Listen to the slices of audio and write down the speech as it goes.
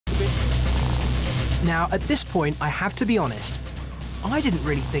Now, at this point, I have to be honest, I didn't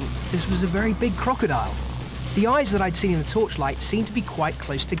really think this was a very big crocodile. The eyes that I'd seen in the torchlight seemed to be quite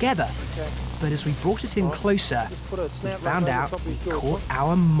close together. Okay. But as we brought it in closer, we found out we caught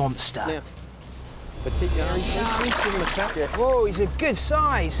our monster. Now, but keep going. Whoa, he's a good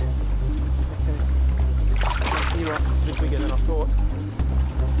size. Okay. You're right, a bit bigger than I thought.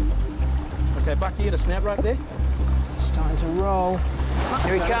 Okay, back here, the snap right there. Starting to roll.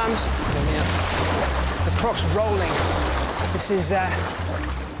 Here he comes. The croc's rolling. This is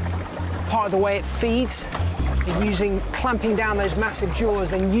part of the way it feeds. Clamping down those massive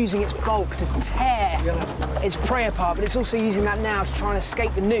jaws, then using its bulk to tear its prey apart, but it's also using that now to try and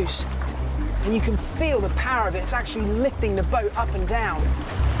escape the noose. And you can feel the power of it. It's actually lifting the boat up and down.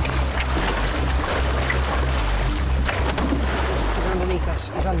 He's underneath us.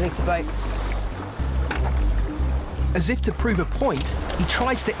 He's underneath the boat. As if to prove a point, he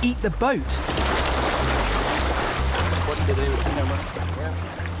tries to eat the boat. What did they do with the camera?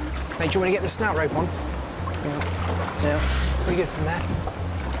 Mate, do you want to get the snout rope on? Yeah. Pretty good from there.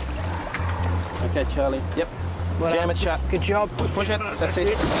 Okay, Charlie. Yep. Well Jam it shut. Good job. Push it. That's it.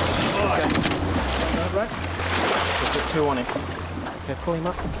 Okay. Right. Just put two on him. Okay, pull him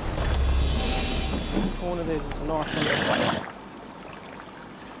up. Corner there's a knife on there.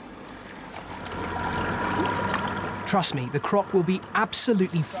 Trust me, the croc will be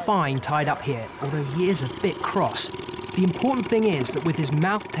absolutely fine tied up here, although he is a bit cross. The important thing is that with his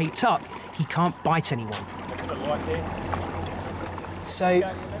mouth taped up, he can't bite anyone. So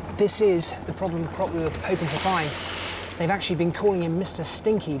this is the problem croc we were hoping to find. They've actually been calling him Mr.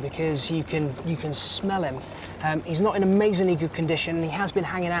 Stinky because you can smell him. He's not in amazingly good condition. He has been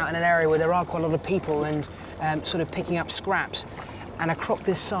hanging out in an area where there are quite a lot of people and sort of picking up scraps. And a croc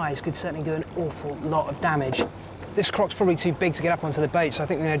this size could certainly do an awful lot of damage. This croc's probably too big to get up onto the boat, so I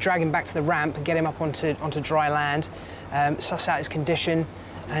think we're going to drag him back to the ramp and get him up onto dry land, suss out his condition,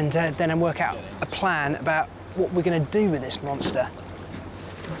 and then work out a plan about what we're going to do with this monster.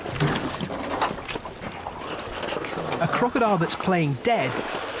 A crocodile that's playing dead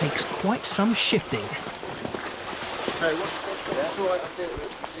takes quite some shifting.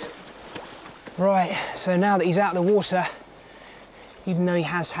 Right, so now that he's out of the water, even though he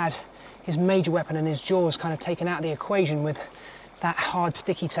has had his major weapon and his jaws kind of taken out of the equation with that hard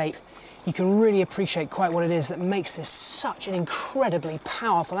sticky tape, you can really appreciate quite what it is that makes this such an incredibly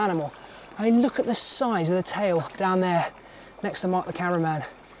powerful animal. I mean, look at the size of the tail down there next to Mark the cameraman.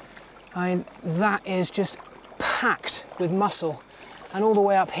 I mean, that is just packed with muscle. And all the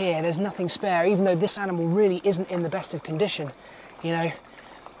way up here, there's nothing spare, even though this animal really isn't in the best of condition. You know,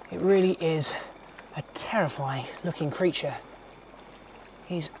 it really is a terrifying looking creature.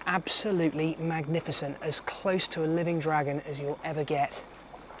 He's absolutely magnificent, as close to a living dragon as you'll ever get.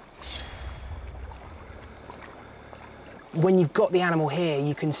 When you've got the animal here,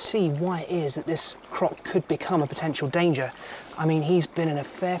 you can see why it is that this croc could become a potential danger. I mean, he's been in a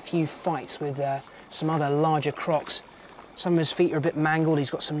fair few fights with some other larger crocs. Some of his feet are a bit mangled, he's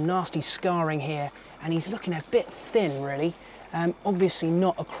got some nasty scarring here, and he's looking a bit thin, really. Obviously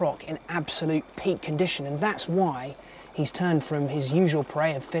not a croc in absolute peak condition, and that's why he's turned from his usual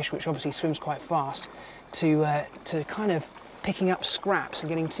prey of fish, which obviously swims quite fast, to kind of picking up scraps and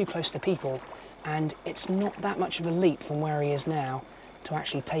getting too close to people. And it's not that much of a leap from where he is now to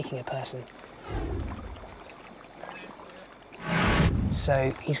actually taking a person.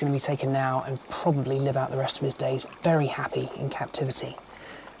 So he's going to be taken now and probably live out the rest of his days very happy in captivity.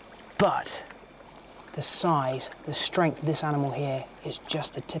 But the size, the strength of this animal here is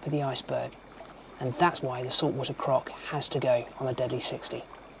just the tip of the iceberg. And that's why the saltwater croc has to go on the Deadly 60.